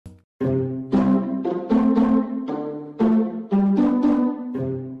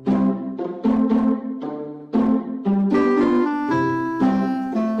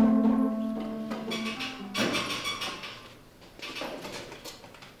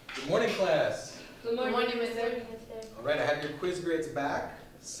Morning, class. Good morning, mister. All right, I have your quiz grades back.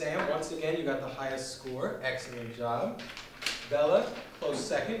 Sam, once again, you got the highest score. Excellent job. Bella, close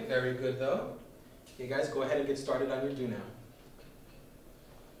second. Very good, though. Okay, guys, go ahead and get started on your do now.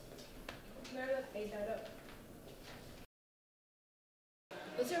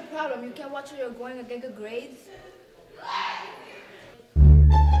 What's your problem? You can't watch where you're going and get good grades?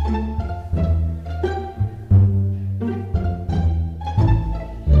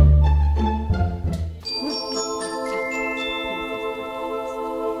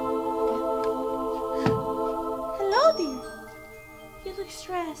 Hello, dear. You look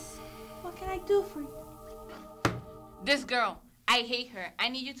stressed. What can I do for you? This girl, I hate her. I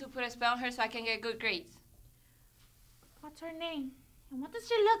need you to put a spell on her so I can get good grades. What's her name? And what does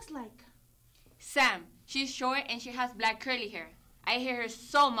she look like? Sam. She's short and she has black curly hair. I hate her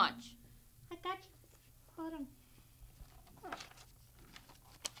so much. I got you. Hold on.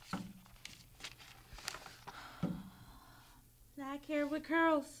 Black hair with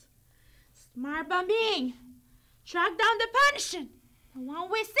curls. Smart bombing. Track down the punishment. The one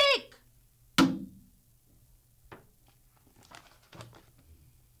we seek. No.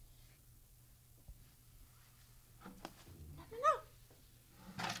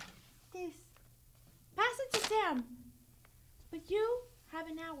 This. Pass it to Sam. But you have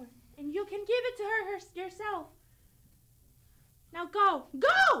an hour. And you can give it to her yourself. Now go.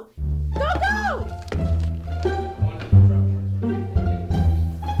 Go! Go, go!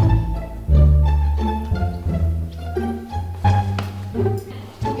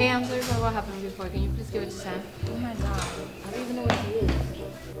 Hey, I'm sorry for what happened before. Can you please give it to Sam? Oh my god, I don't even know what he is.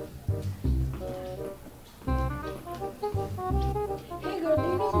 Hey girl, do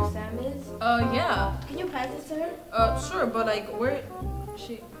you know who Sam is? Yeah. Can you pass this to her? Sure, but like, where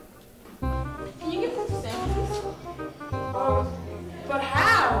she? Can you give this to Sam, please? But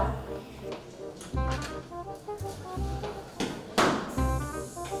how?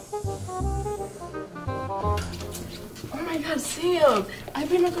 Oh my God, Sam! I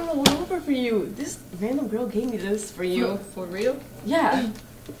bring a girl all over for you. This random girl gave me this for you. For real? Yeah.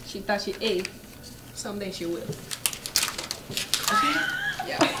 She thought she ate. Someday she will. Okay.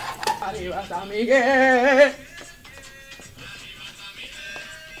 Yeah. Adiós, amigue.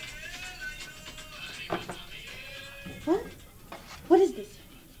 What? What is this?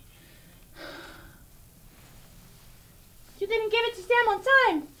 You didn't give it to Sam on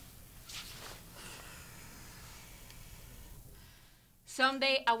time.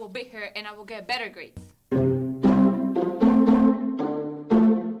 Someday I will beat her and I will get better grades.